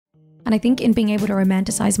And I think in being able to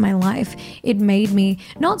romanticize my life, it made me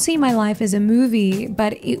not see my life as a movie,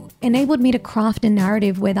 but it enabled me to craft a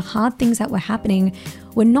narrative where the hard things that were happening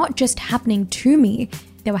were not just happening to me,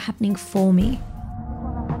 they were happening for me.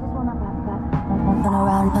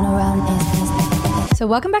 So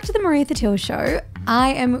welcome back to the Maria Thattil Show. I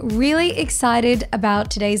am really excited about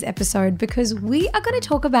today's episode because we are going to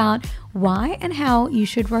talk about why and how you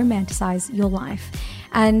should romanticize your life.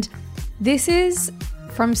 And this is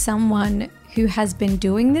from someone who has been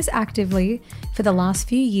doing this actively for the last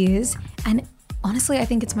few years. And honestly, I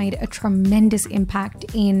think it's made a tremendous impact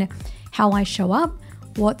in how I show up,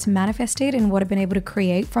 what's manifested and what I've been able to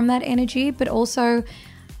create from that energy, but also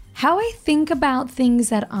how I think about things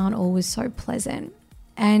that aren't always so pleasant.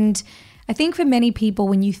 And I think for many people,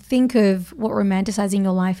 when you think of what romanticizing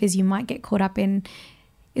your life is, you might get caught up in,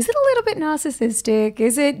 is it a little bit narcissistic?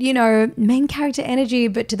 Is it, main character energy,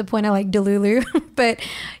 but to the point I like Delulu? But,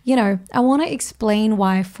 I want to explain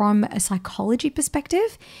why from a psychology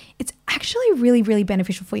perspective, it's actually really, really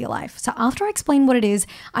beneficial for your life. So after I explain what it is,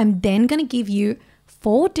 I'm then going to give you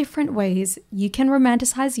 4 different ways you can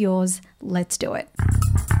romanticize yours. Let's do it.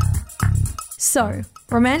 So,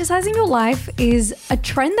 romanticizing your life is a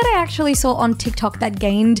trend that I actually saw on TikTok that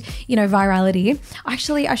gained, virality.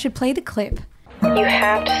 Actually, I should play the clip. You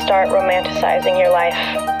have to start romanticizing your life.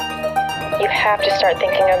 You have to start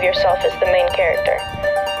thinking of yourself as the main character.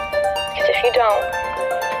 Because if you don't,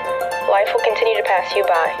 life will continue to pass you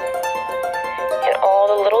by. And all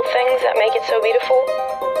the little things that make it so beautiful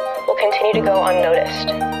will continue to go unnoticed.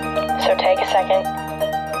 So take a second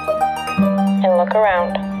and look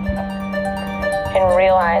around and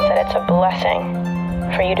realize that it's a blessing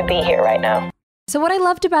for you to be here right now. So what I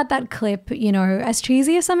loved about that clip, as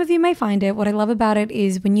cheesy as some of you may find it, what I love about it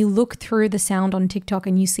is when you look through the sound on TikTok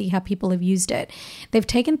and you see how people have used it, they've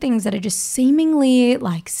taken things that are just seemingly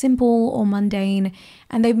like simple or mundane,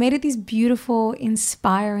 and they've made it these beautiful,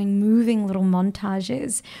 inspiring, moving little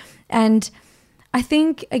montages. And I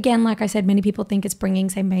think, again, like I said, many people think it's bringing,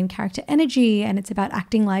 say, main character energy, and it's about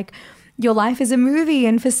acting like your life is a movie.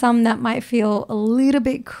 And for some, that might feel a little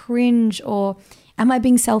bit cringe, or am I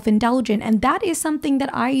being self-indulgent? And that is something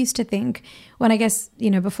that I used to think when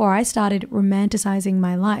before I started romanticizing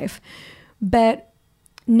my life. But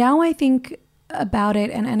now I think about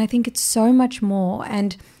it and I think it's so much more.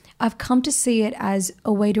 And I've come to see it as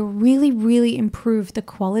a way to really, really improve the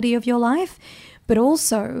quality of your life, but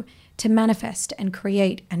also to manifest and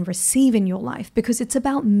create and receive in your life, because it's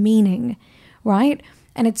about meaning, right?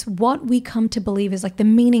 And it's what we come to believe is like the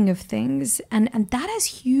meaning of things. And that has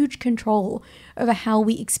huge control over how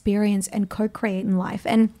we experience and co-create in life.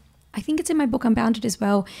 And I think it's in my book, Unbounded, as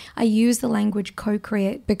well. I use the language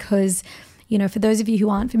co-create because, for those of you who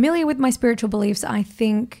aren't familiar with my spiritual beliefs, I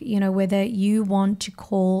think, whether you want to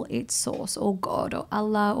call it source or God or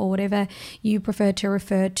Allah or whatever you prefer to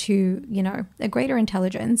refer to, a greater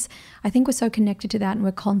intelligence, I think we're so connected to that and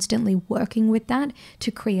we're constantly working with that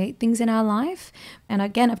to create things in our life. And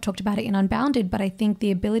again, I've talked about it in Unbounded, but I think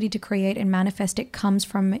the ability to create and manifest it comes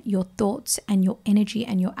from your thoughts and your energy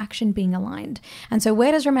and your action being aligned. And so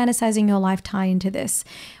where does romanticizing your life tie into this?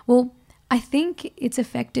 Well, I think it's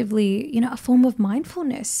effectively, a form of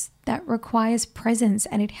mindfulness that requires presence,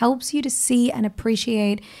 and it helps you to see and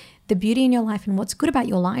appreciate the beauty in your life and what's good about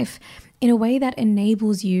your life in a way that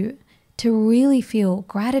enables you to really feel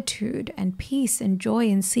gratitude and peace and joy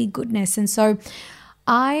and see goodness. And so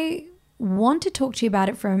I want to talk to you about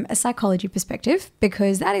it from a psychology perspective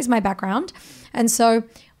because that is my background. And so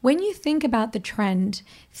when you think about the trend,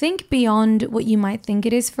 think beyond what you might think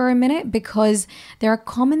it is for a minute, because there are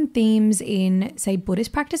common themes in, say,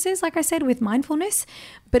 Buddhist practices, like I said, with mindfulness,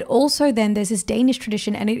 but also then there's this Danish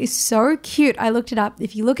tradition, and it is so cute. I looked it up.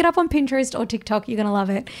 If you look it up on Pinterest or TikTok, you're going to love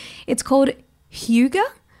it. It's called hygge.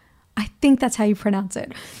 I think that's how you pronounce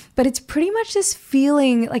it. But it's pretty much this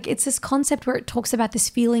feeling, like it's this concept where it talks about this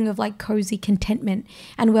feeling of like cozy contentment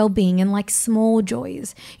and well-being and like small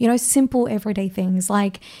joys, simple everyday things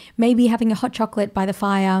like maybe having a hot chocolate by the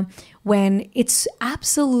fire when it's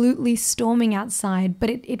absolutely storming outside, but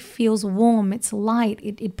it feels warm, it's light,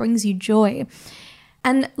 it brings you joy.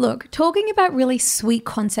 And look, talking about really sweet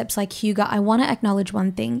concepts like hygge, I want to acknowledge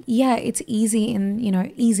one thing. Yeah, it's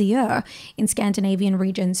easier in Scandinavian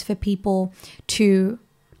regions for people to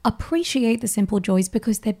appreciate the simple joys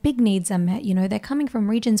because their big needs are met. They're coming from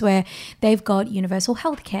regions where they've got universal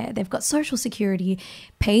healthcare, they've got social security,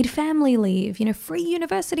 paid family leave, free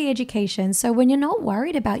university education. So when you're not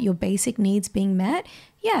worried about your basic needs being met,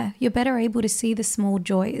 yeah, you're better able to see the small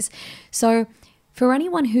joys. So for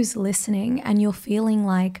anyone who's listening and you're feeling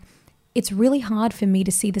like it's really hard for me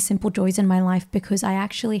to see the simple joys in my life because I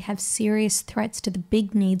actually have serious threats to the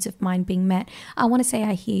big needs of mine being met. I want to say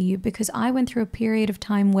I hear you because I went through a period of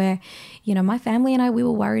time where, my family and I, we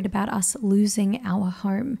were worried about us losing our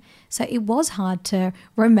home. So it was hard to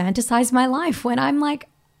romanticize my life when I'm like,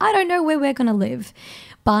 I don't know where we're going to live.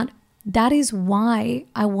 But that is why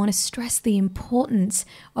I want to stress the importance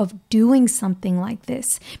of doing something like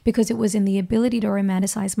this, because it was in the ability to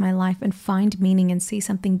romanticize my life and find meaning and see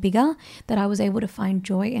something bigger that I was able to find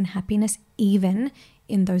joy and happiness even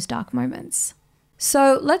in those dark moments.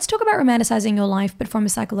 So let's talk about romanticizing your life, but from a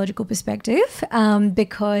psychological perspective,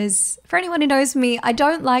 because for anyone who knows me, I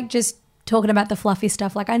don't like just talking about the fluffy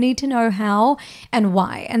stuff. Like, I need to know how and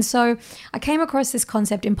why. And so I came across this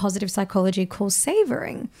concept in positive psychology called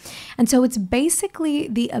savoring. And so it's basically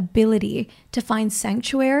the ability to find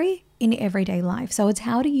sanctuary in everyday life. So it's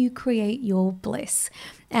how do you create your bliss?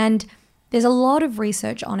 And there's a lot of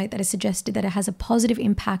research on it that has suggested that it has a positive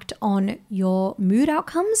impact on your mood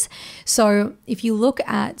outcomes. So if you look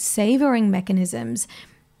at savoring mechanisms,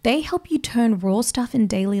 they help you turn raw stuff in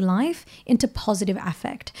daily life into positive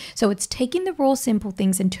affect. So it's taking the raw, simple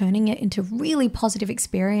things and turning it into really positive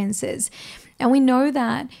experiences. And we know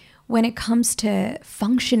that when it comes to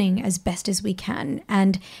functioning as best as we can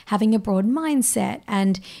and having a broad mindset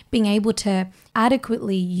and being able to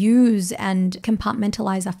adequately use and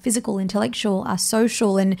compartmentalize our physical, intellectual, our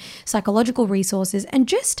social and psychological resources and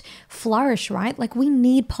just flourish, right? Like, we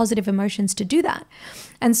need positive emotions to do that.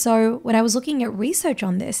 And so when I was looking at research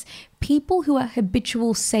on this, people who are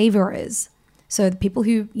habitual savorers, so the people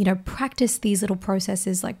who, practice these little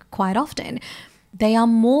processes like quite often, they are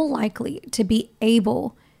more likely to be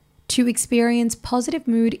able to experience positive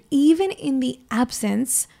mood even in the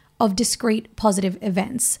absence of discrete positive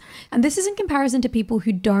events. And this is in comparison to people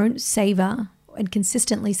who don't savor and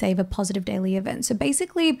consistently savor positive daily events. So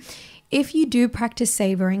basically, if you do practice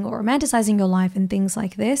savoring or romanticizing your life and things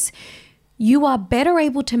like this, you are better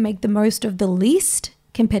able to make the most of the least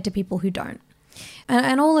compared to people who don't.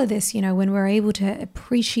 And all of this, when we're able to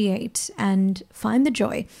appreciate and find the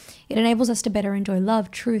joy, it enables us to better enjoy love,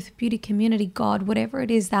 truth, beauty, community, God, whatever it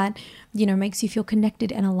is that, makes you feel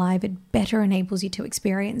connected and alive. It better enables you to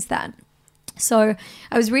experience that. So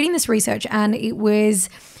I was reading this research and it was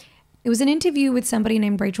an interview with somebody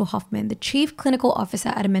named Rachel Hoffman, the chief clinical officer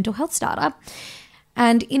at a mental health startup.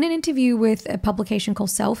 And in an interview with a publication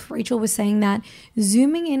called Self, Rachel was saying that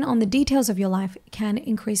zooming in on the details of your life can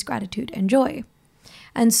increase gratitude and joy.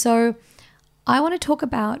 And so I want to talk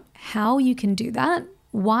about how you can do that,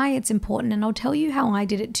 why it's important, and I'll tell you how I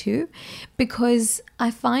did it too, because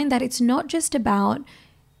I find that it's not just about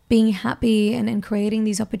being happy and creating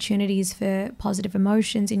these opportunities for positive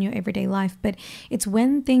emotions in your everyday life, but it's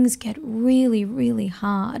when things get really, really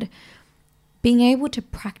hard. Being able to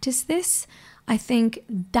practice this, I think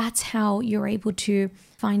that's how you're able to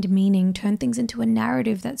find meaning, turn things into a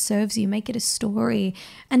narrative that serves you, make it a story,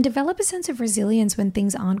 and develop a sense of resilience when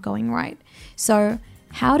things aren't going right. So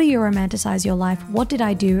how do you romanticize your life? What did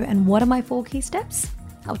I do? And what are my 4 key steps?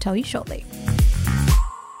 I'll tell you shortly.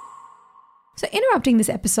 So interrupting this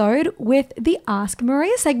episode with the Ask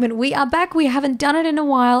Maria segment. We are back. We haven't done it in a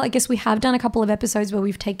while. I guess we have done a couple of episodes where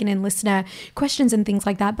we've taken in listener questions and things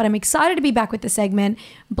like that, but I'm excited to be back with the segment.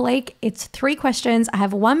 Blake, it's 3 questions. I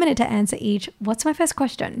have 1 minute to answer each. What's my first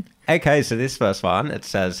question? Okay, so this first one, it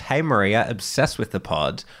says, "Hey Maria, obsessed with the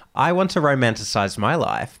pod. I want to romanticize my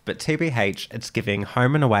life, but TBH, it's giving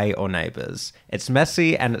Home and Away or Neighbours. It's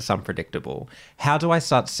messy and it's unpredictable. How do I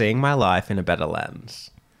start seeing my life in a better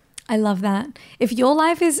lens?" I love that. If your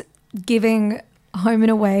life is giving Home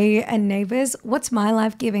and Away and Neighbours, what's my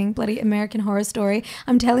life giving? Bloody American Horror Story.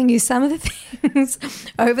 I'm telling you, some of the things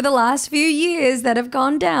over the last few years that have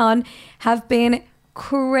gone down have been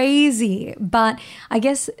crazy. But I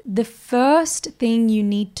guess the first thing you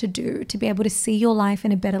need to do to be able to see your life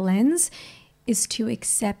in a better lens is to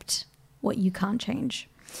accept what you can't change.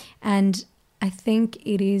 And I think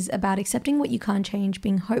it is about accepting what you can't change,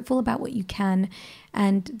 being hopeful about what you can,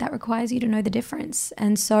 and that requires you to know the difference.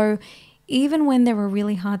 And so even when there are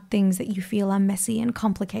really hard things that you feel are messy and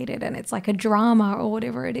complicated and it's like a drama or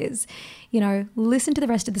whatever it is, listen to the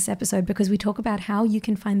rest of this episode because we talk about how you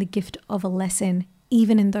can find the gift of a lesson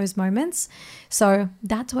even in those moments. So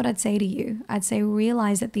that's what I'd say to you. I'd say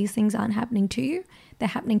realize that these things aren't happening to you, they're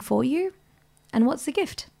happening for you. And what's the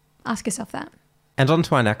gift? Ask yourself that. And on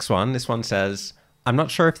to our next one. This one says, "I'm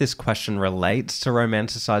not sure if this question relates to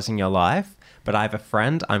romanticizing your life, but I have a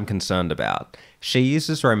friend I'm concerned about. She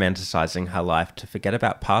uses romanticizing her life to forget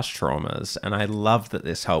about past traumas, and I love that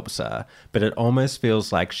this helps her, but it almost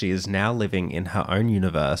feels like she is now living in her own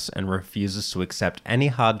universe and refuses to accept any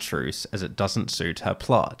hard truths as it doesn't suit her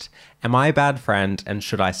plot. Am I a bad friend, and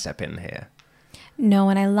should I step in here? No,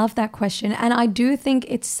 and I love that question. And I do think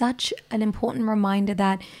it's such an important reminder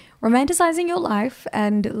that romanticizing your life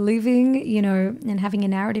and living, and having a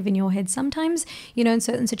narrative in your head sometimes, in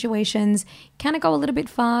certain situations, can it go a little bit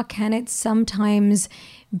far? Can it sometimes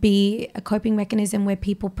be a coping mechanism where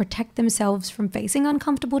people protect themselves from facing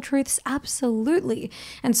uncomfortable truths? Absolutely.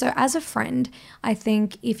 And so as a friend, I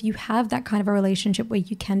think if you have that kind of a relationship where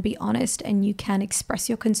you can be honest and you can express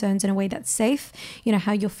your concerns in a way that's safe,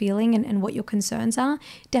 how you're feeling and what your concerns are,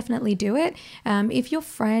 definitely do it. If your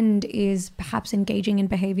friend is perhaps engaging in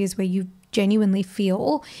behaviors where you genuinely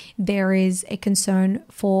feel there is a concern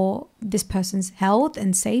for this person's health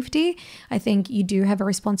and safety, I think you do have a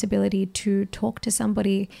responsibility to talk to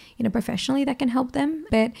somebody, professionally that can help them.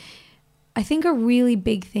 But I think a really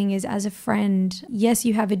big thing is, as a friend, yes,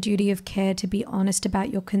 you have a duty of care to be honest about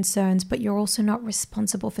your concerns, but you're also not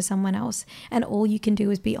responsible for someone else. And all you can do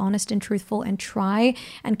is be honest and truthful and try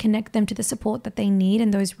and connect them to the support that they need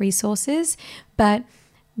and those resources. But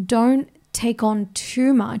don't take on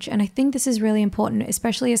too much. And I think this is really important,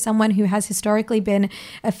 especially as someone who has historically been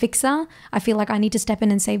a fixer. I feel like I need to step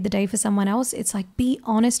in and save the day for someone else. It's like, be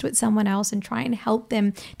honest with someone else and try and help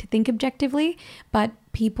them to think objectively. But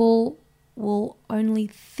people will only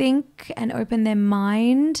think and open their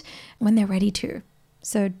mind when they're ready to.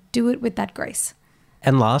 So do it with that grace.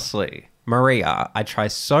 And lastly, Maria, I try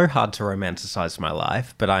so hard to romanticize my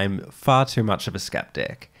life, but I'm far too much of a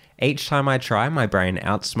skeptic. Each time I try, my brain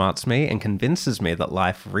outsmarts me and convinces me that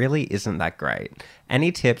life really isn't that great.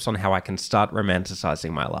 Any tips on how I can start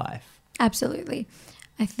romanticizing my life? Absolutely.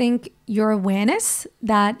 I think your awareness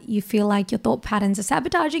that you feel like your thought patterns are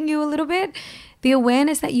sabotaging you a little bit, the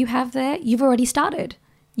awareness that you have there, you've already started.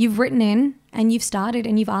 You've written in and you've started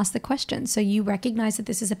and you've asked the question. So you recognize that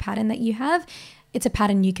this is a pattern that you have. It's a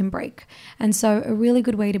pattern you can break. And so a really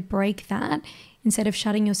good way to break that, instead of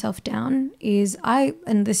shutting yourself down, is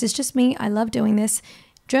and this is just me, I love doing this,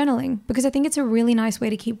 journaling, because I think it's a really nice way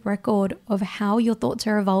to keep record of how your thoughts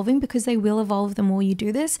are evolving, because they will evolve the more you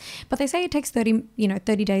do this. But they say it takes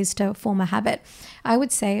 30 days to form a habit. I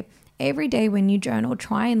would say every day when you journal,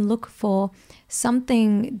 try and look for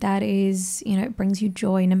something that is, brings you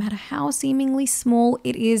joy, no matter how seemingly small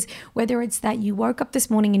it is, whether it's that you woke up this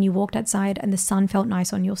morning and you walked outside and the sun felt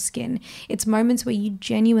nice on your skin. It's moments where you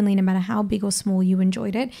genuinely, no matter how big or small, you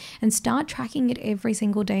enjoyed it, and start tracking it every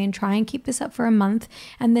single day and try and keep this up for a month,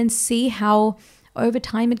 and then see how over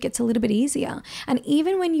time it gets a little bit easier. And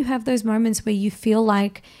even when you have those moments where you feel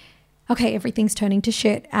like, okay, everything's turning to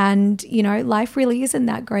shit and, life really isn't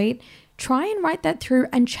that great, try and write that through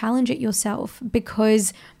and challenge it yourself,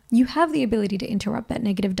 because you have the ability to interrupt that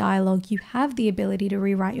negative dialogue. You have the ability to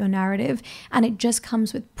rewrite your narrative, and it just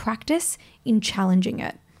comes with practice in challenging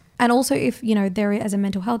it. And also, if, as a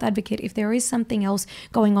mental health advocate, if there is something else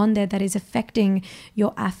going on there that is affecting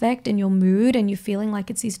your affect and your mood, and you're feeling like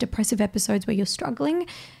it's these depressive episodes where you're struggling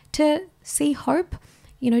to see hope,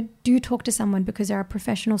 do talk to someone, because there are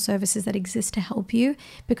professional services that exist to help you,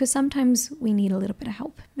 because sometimes we need a little bit of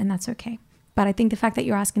help, and that's okay. But I think the fact that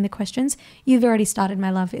you're asking the questions, you've already started,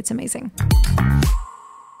 my love. It's amazing.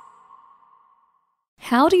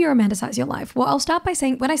 How do you romanticize your life? Well, I'll start by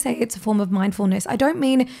saying, when I say it's a form of mindfulness, I don't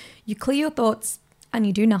mean you clear your thoughts and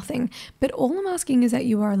you do nothing. But all I'm asking is that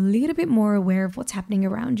you are a little bit more aware of what's happening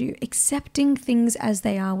around you, accepting things as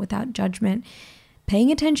they are without judgment,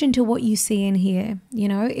 paying attention to what you see and hear.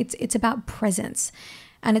 It's about presence.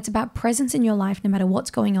 And it's about presence in your life no matter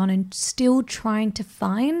what's going on, and still trying to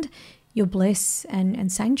find your bliss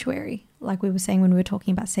and sanctuary, like we were saying when we were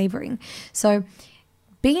talking about savoring. So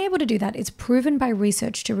being able to do that is proven by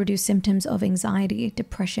research to reduce symptoms of anxiety,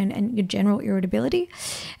 depression, and your general irritability.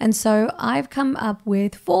 And so I've come up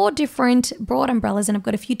with 4 different broad umbrellas, and I've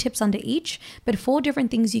got a few tips under each, but 4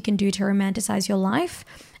 different things you can do to romanticize your life.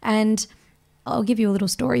 And I'll give you a little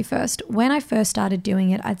story first. When I first started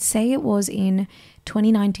doing it, I'd say it was in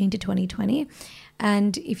 2019 to 2020.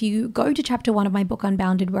 And if you go to chapter 1 of my book,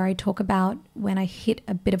 Unbounded, where I talk about when I hit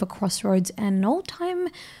a bit of a crossroads and an all-time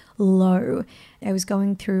low. I was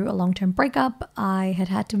going through a long-term breakup. I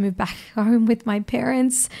had to move back home with my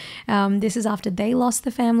parents. This is after they lost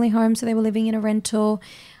the family home, so they were living in a rental.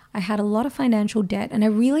 I had a lot of financial debt, and I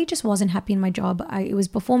really just wasn't happy in my job. It was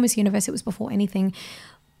before Miss Universe. It was before anything.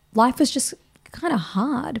 Life was just kind of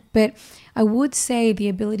hard. But I would say the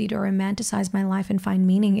ability to romanticize my life and find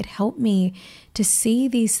meaning, it helped me to see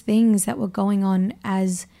these things that were going on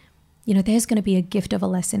as, you know, there's going to be a gift of a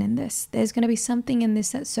lesson in this. There's going to be something in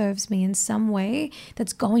this that serves me in some way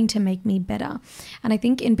that's going to make me better. And I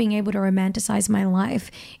think in being able to romanticize my life,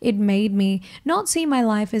 it made me not see my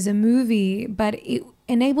life as a movie, but it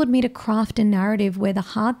enabled me to craft a narrative where the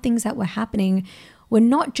hard things that were happening were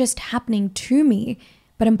not just happening to me,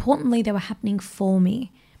 but importantly, they were happening for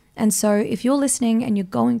me. And so if you're listening and you're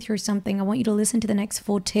going through something, I want you to listen to the next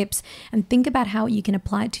 4 tips and think about how you can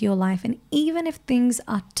apply it to your life. And even if things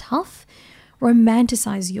are tough,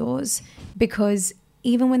 romanticize yours, because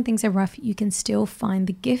even when things are rough, you can still find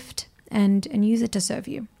the gift and use it to serve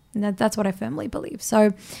you. And that's what I firmly believe.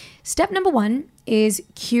 So step number 1 is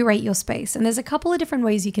curate your space. And there's a couple of different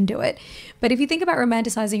ways you can do it. But if you think about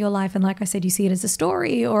romanticizing your life, and like I said, you see it as a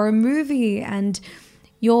story or a movie, and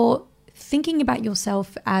you're thinking about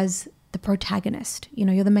yourself as the protagonist, you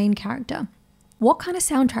know, you're the main character. What kind of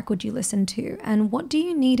soundtrack would you listen to? And what do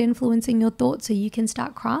you need influencing your thoughts so you can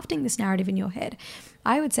start crafting this narrative in your head?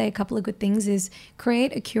 I would say a couple of good things is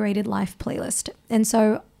create a curated life playlist. And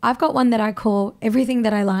so I've got one that I call Everything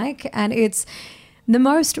That I Like, and it's the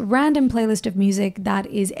most random playlist of music that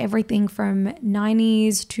is everything from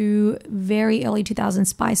 90s to very early 2000s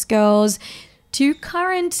Spice Girls to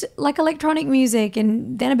current like electronic music,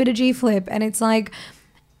 and then a bit of G-Flip. And it's like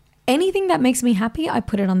anything that makes me happy, I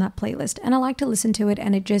put it on that playlist, and I like to listen to it,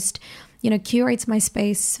 and it just, you know, curates my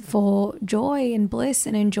space for joy and bliss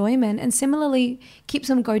and enjoyment, and similarly keep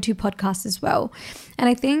some go-to podcasts as well. And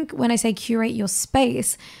I think when I say curate your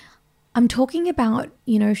space, I'm talking about,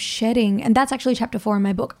 you know, shedding, and that's actually chapter 4 in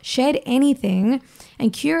my book, shed anything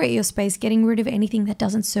and curate your space, getting rid of anything that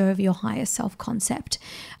doesn't serve your higher self concept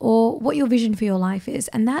or what your vision for your life is.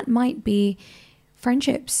 And that might be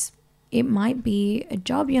friendships. It might be a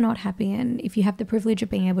job you're not happy in if you have the privilege of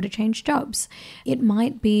being able to change jobs. It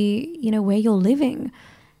might be, you know, where you're living.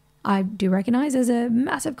 I do recognize there's a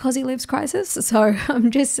massive cozy lives crisis. So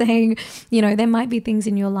I'm just saying, you know, there might be things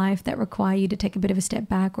in your life that require you to take a bit of a step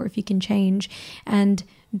back, or if you can change and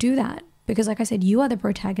do that. Because like I said, you are the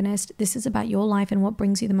protagonist. This is about your life and what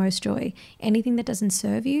brings you the most joy. Anything that doesn't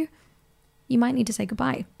serve you, you might need to say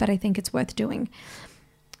goodbye, but I think it's worth doing.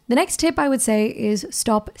 The next tip I would say is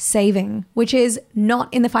stop saving, which is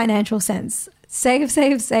not in the financial sense.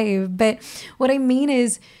 Save. But what I mean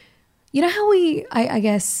is, you know how I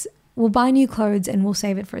guess we'll buy new clothes and we'll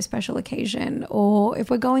save it for a special occasion. Or if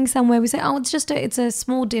we're going somewhere, we say, oh, it's a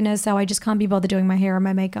small dinner, so I just can't be bothered doing my hair or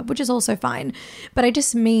my makeup, which is also fine. But I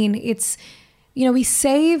just mean it's, you know, we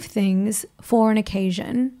save things for an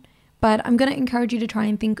occasion, but I'm going to encourage you to try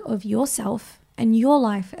and think of yourself and your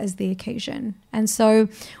life as the occasion. And so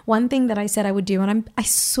one thing that I said I would do, and I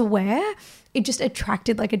swear it just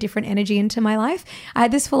attracted like a different energy into my life. I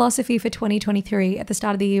had this philosophy for 2023 at the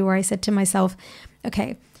start of the year where I said to myself,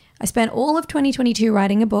 okay, I spent all of 2022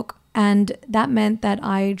 writing a book, and that meant that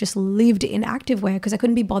I just lived in activewear because I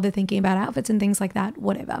couldn't be bothered thinking about outfits and things like that,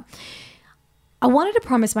 whatever. I wanted to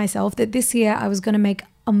promise myself that this year I was going to make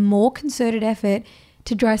a more concerted effort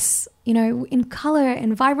to dress, you know, in color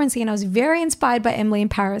and vibrancy. And I was very inspired by Emily in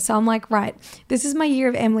Paris. So I'm like, right, this is my year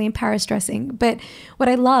of Emily in Paris dressing. But what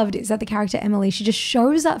I loved is that the character Emily, she just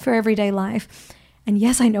shows up for everyday life. And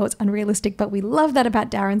yes, I know it's unrealistic, but we love that about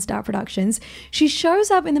Darren Star Productions. She shows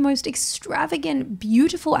up in the most extravagant,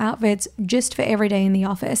 beautiful outfits just for every day in the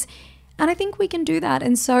office. And I think we can do that.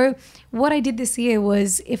 And so what I did this year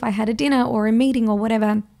was, if I had a dinner or a meeting or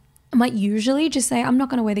whatever, I might usually just say, I'm not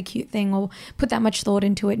going to wear the cute thing or put that much thought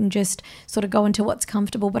into it and just sort of go into what's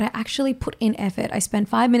comfortable. But I actually put in effort. I spent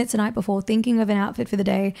 5 minutes a night before thinking of an outfit for the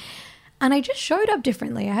day. And I just showed up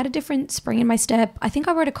differently. I had a different spring in my step. I think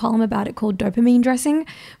I wrote a column about it called dopamine dressing.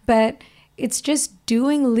 But it's just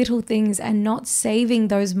doing little things and not saving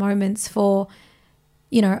those moments for,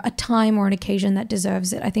 you know, a time or an occasion that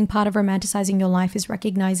deserves it. I think part of romanticizing your life is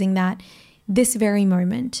recognizing that this very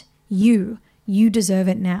moment, you deserve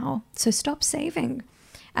it now. So stop saving.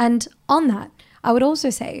 And on that, I would also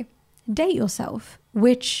say date yourself,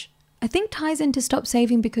 which I think ties into stop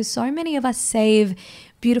saving, because so many of us save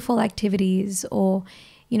beautiful activities or,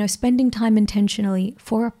 you know, spending time intentionally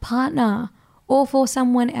for a partner or for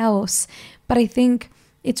someone else. But I think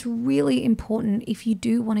it's really important, if you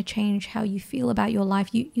do want to change how you feel about your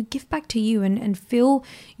life, you give back to you and fill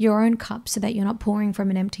your own cup so that you're not pouring from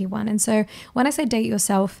an empty one. And so when I say date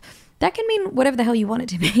yourself, that can mean whatever the hell you want it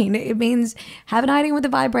to mean. It means have an item with a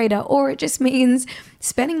vibrator, or it just means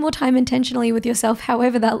spending more time intentionally with yourself,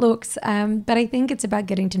 however that looks. But I think it's about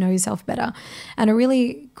getting to know yourself better. And a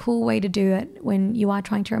really cool way to do it when you are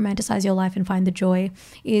trying to romanticize your life and find the joy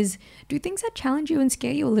is do things that challenge you and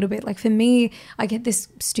scare you a little bit. Like for me, I get this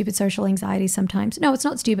stupid social anxiety sometimes. No, it's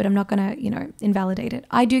not stupid. I'm not going to, invalidate it.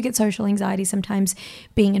 I do get social anxiety sometimes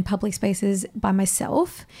being in public spaces by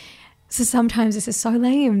myself. So sometimes this is so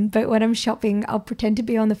lame, but when I'm shopping, I'll pretend to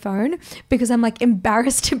be on the phone because I'm like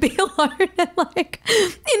embarrassed to be alone and like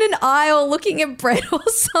in an aisle looking at bread or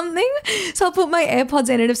something. So I'll put my AirPods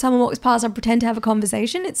in, and if someone walks past, I'll pretend to have a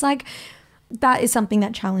conversation. It's like, that is something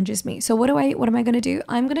that challenges me. So what am I going to do?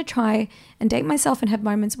 I'm going to try and date myself and have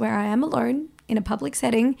moments where I am alone in a public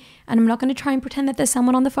setting, and I'm not going to try and pretend that there's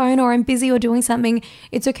someone on the phone or I'm busy or doing something.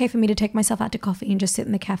 It's okay for me to take myself out to coffee and just sit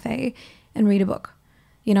in the cafe and read a book.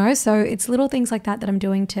 So it's little things like that I'm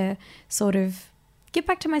doing to sort of get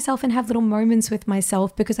back to myself and have little moments with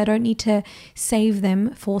myself, because I don't need to save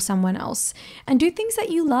them for someone else. And do things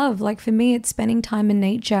that you love. Like for me, it's spending time in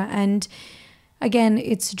nature. And again,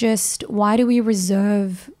 it's just, why do we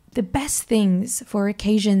reserve the best things for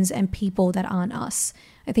occasions and people that aren't us?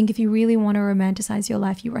 I think if you really want to romanticize your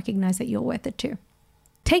life, you recognize that you're worth it too.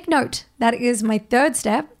 Take note. That is my third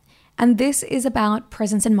step. And this is about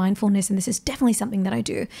presence and mindfulness. And this is definitely something that I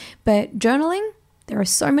do. But journaling, there are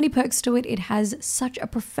so many perks to it. It has such a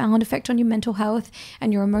profound effect on your mental health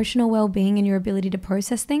and your emotional well-being and your ability to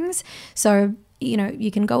process things. So, you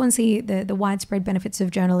can go and see the widespread benefits of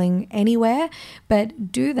journaling anywhere,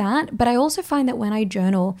 but do that. But I also find that when I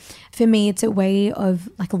journal, for me, it's a way of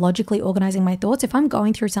like logically organizing my thoughts. If I'm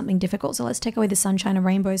going through something difficult, so let's take away the sunshine and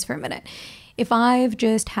rainbows for a minute. If I've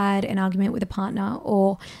just had an argument with a partner,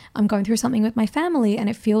 or I'm going through something with my family and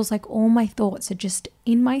it feels like all my thoughts are just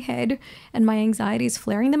in my head and my anxiety is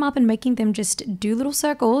flaring them up and making them just do little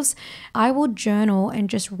circles, I will journal and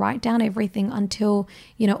just write down everything until,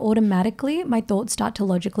 automatically my thoughts start to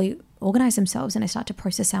logically organize themselves and I start to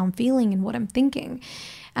process how I'm feeling and what I'm thinking.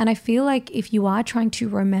 And I feel like if you are trying to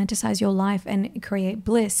romanticize your life and create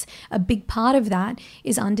bliss, a big part of that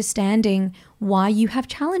is understanding why you have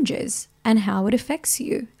challenges and how it affects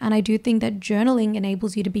you. And I do think that journaling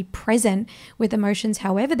enables you to be present with emotions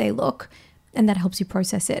however they look, and that helps you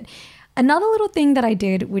process it. Another little thing that I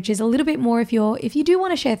did, which is a little bit more if you do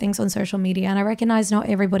want to share things on social media, and I recognize not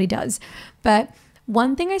everybody does, but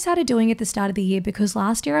one thing I started doing at the start of the year, because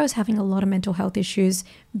last year I was having a lot of mental health issues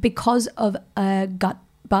because of a gut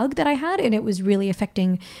bug that I had, and it was really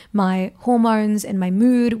affecting my hormones and my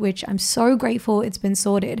mood, which I'm so grateful it's been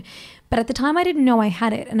sorted. But at the time I didn't know I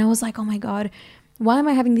had it, and I was like, oh my God, why am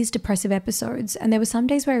I having these depressive episodes? And there were some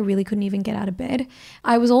days where I really couldn't even get out of bed.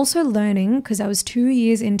 I was also learning, because I was 2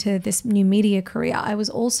 years into this new media career, I was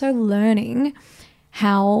also learning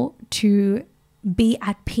how to be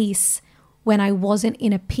at peace when I wasn't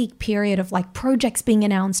in a peak period of like projects being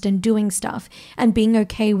announced and doing stuff, and being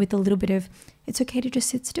okay with a little bit of, it's okay to just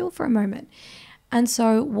sit still for a moment. And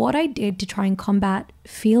so what I did to try and combat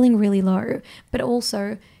feeling really low, but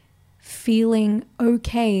also feeling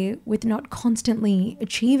okay with not constantly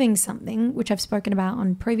achieving something, which I've spoken about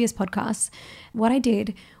on previous podcasts, what I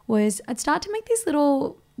did was I'd start to make these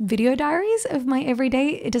little video diaries of my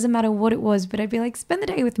everyday. It doesn't matter what it was, but I'd be like, spend the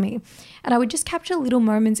day with me. And I would just capture little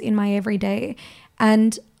moments in my everyday.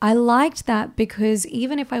 And I liked that because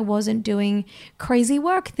even if I wasn't doing crazy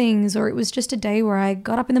work things, or it was just a day where I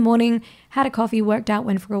got up in the morning, had a coffee, worked out,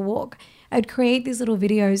 went for a walk, I'd create these little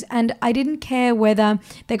videos, and I didn't care whether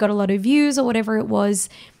they got a lot of views or whatever it was.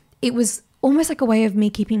 It was almost like a way of me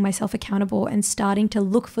keeping myself accountable and starting to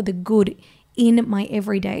look for the good in my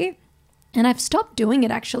everyday. And I've stopped doing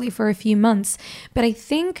it actually for a few months. But I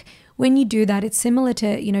think when you do that, it's similar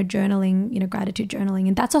to, journaling, gratitude journaling.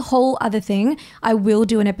 And that's a whole other thing. I will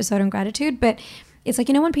do an episode on gratitude, but it's like,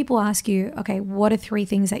 when people ask you, okay, what are 3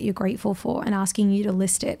 things that you're grateful for, and asking you to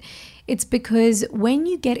list it, it's because when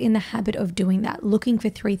you get in the habit of doing that, looking for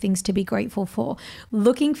 3 things to be grateful for,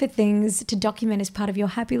 looking for things to document as part of your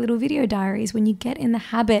happy little video diaries, when you get in the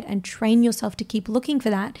habit and train yourself to keep looking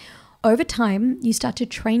for that, over time, you start to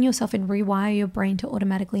train yourself and rewire your brain to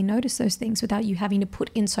automatically notice those things without you having to put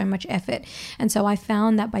in so much effort. And so I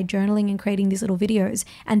found that by journaling and creating these little videos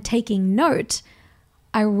and taking note,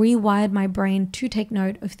 I rewired my brain to take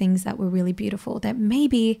note of things that were really beautiful that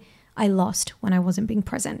maybe I lost when I wasn't being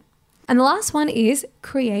present. And the last one is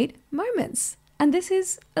create moments. And this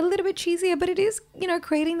is a little bit cheesier, but it is,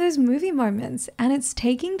 creating those movie moments. And it's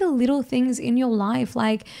taking the little things in your life,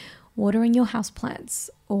 like watering your houseplants,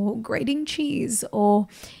 or grating cheese, or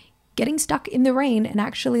getting stuck in the rain and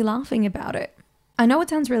actually laughing about it. I know it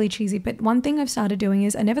sounds really cheesy, but one thing I've started doing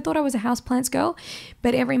is I never thought I was a houseplants girl,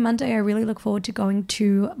 but every Monday I really look forward to going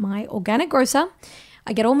to my organic grocer.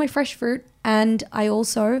 I get all my fresh fruit and I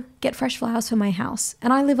also get fresh flowers for my house,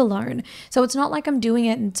 and I live alone. So it's not like I'm doing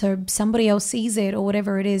it and so somebody else sees it or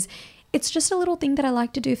whatever it is. It's just a little thing that I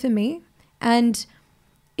like to do for me. And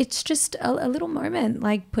it's just a little moment,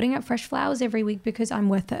 like putting out fresh flowers every week because I'm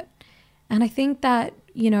worth it. And I think that,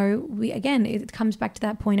 it comes back to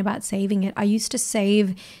that point about saving it. I used to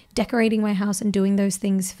save decorating my house and doing those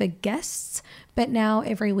things for guests, but now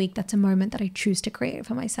every week that's a moment that I choose to create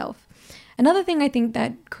for myself. Another thing I think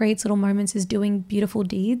that creates little moments is doing beautiful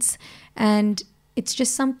deeds. And it's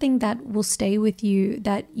just something that will stay with you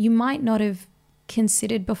that you might not have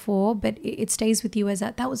considered before, but it stays with you as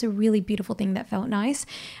that was a really beautiful thing that felt nice.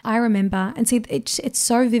 I remember, and see, it's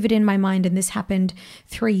so vivid in my mind, and this happened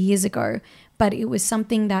 3 years ago, but it was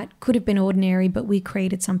something that could have been ordinary, but we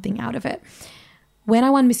created something out of it. When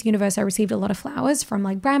I won Miss Universe, I received a lot of flowers from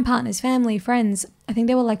like brand partners, family, friends. I think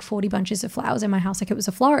there were like 40 bunches of flowers in my house, like it was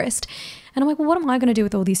a florist. And I'm like, well, what am I going to do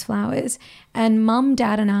with all these flowers? And mum,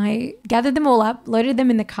 dad, and I gathered them all up, loaded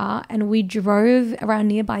them in the car, and we drove around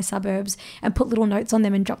nearby suburbs and put little notes on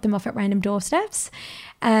them and dropped them off at random doorsteps.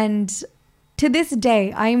 And to this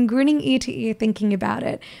day, I am grinning ear to ear thinking about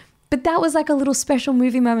it. But that was like a little special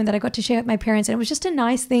movie moment that I got to share with my parents. And it was just a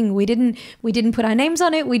nice thing. We didn't put our names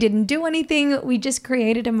on it. We didn't do anything. We just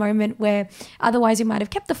created a moment where otherwise we might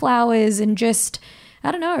have kept the flowers and just,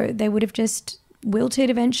 I don't know, they would have just wilted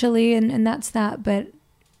eventually and that's that. But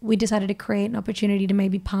we decided to create an opportunity to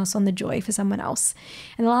maybe pass on the joy for someone else.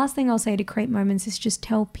 And the last thing I'll say to create moments is just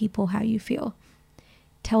tell people how you feel.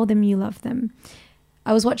 Tell them you love them.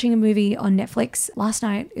 I was watching a movie on Netflix last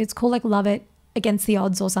night. It's called like Love It Against the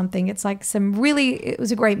Odds or something. It's like it was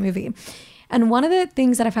a great movie. And one of the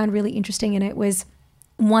things that I found really interesting in it was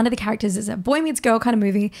one of the characters is a boy meets girl kind of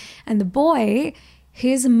movie. And the boy,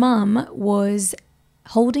 his mum was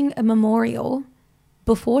holding a memorial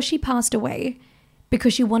before she passed away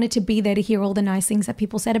because she wanted to be there to hear all the nice things that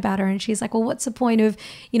people said about her. And she's like, well, what's the point of,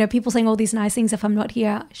 people saying all these nice things if I'm not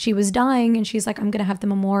here? She was dying and she's like, I'm going to have the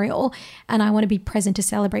memorial and I want to be present to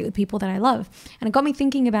celebrate with people that I love. And it got me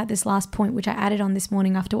thinking about this last point, which I added on this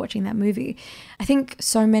morning after watching that movie. I think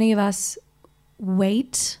so many of us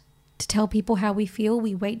wait to tell people how we feel.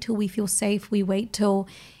 We wait till we feel safe. We wait till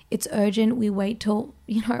it's urgent. We wait till,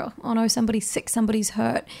 oh no, somebody's sick, somebody's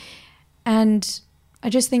hurt. And I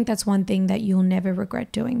just think that's one thing that you'll never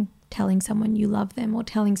regret doing, telling someone you love them or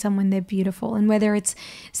telling someone they're beautiful. And whether it's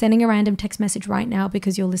sending a random text message right now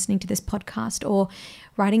because you're listening to this podcast, or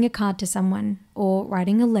writing a card to someone, or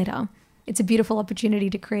writing a letter, it's a beautiful opportunity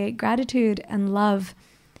to create gratitude and love.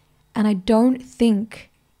 And I don't think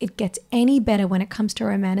it gets any better when it comes to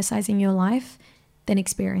romanticizing your life than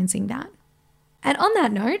experiencing that. And on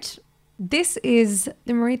that note, this is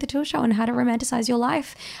the Maria Thattil Show on how to romanticize your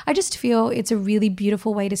life. I just feel it's a really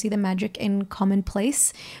beautiful way to see the magic in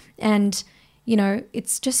commonplace. And,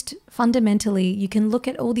 it's just fundamentally, you can look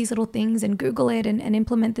at all these little things and Google it and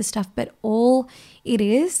implement this stuff. But all it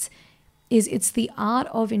is it's the art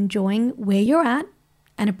of enjoying where you're at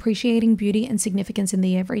and appreciating beauty and significance in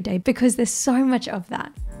the everyday, because there's so much of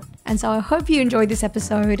that. And so I hope you enjoyed this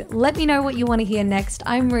episode. Let me know what you want to hear next.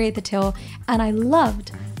 I'm Maria Thattil, and I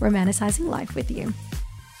loved romanticizing life with you.